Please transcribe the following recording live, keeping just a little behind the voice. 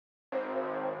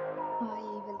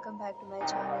welcome back to my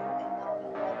channel, and now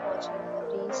you are watching a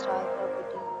 3-star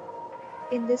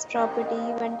property. In this property,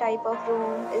 one type of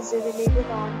room is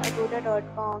available on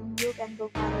agoda.com. You can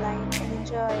book online and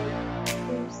enjoy it.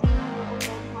 To see more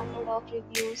than 100 of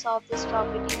reviews of this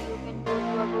property, you can go to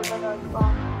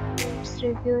agoda.com. Its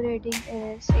review rating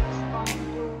is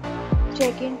 6.2.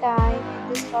 Check-in time in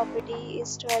this property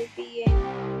is 12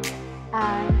 p.m.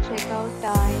 and checkout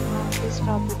time of this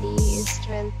property is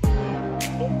 12 p.m.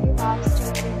 If you have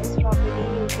stayed in this property,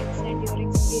 you can send your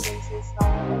experiences on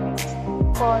comments.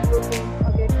 For booking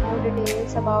or get more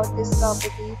details about this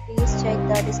property, please check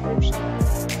the description.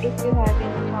 If you have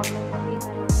any problem booking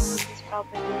a room in this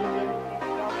property, then you can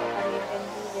drop a comment and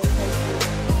we will help you.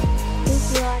 If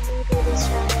you are new to this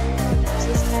channel or not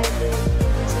subscribed yet,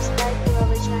 then subscribe to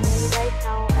our channel right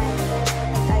now and press the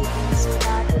bell icon so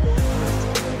that you don't miss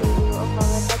any video of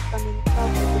our upcoming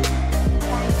property.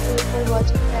 Thank you for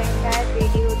watching the entire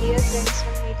video. Dear friends,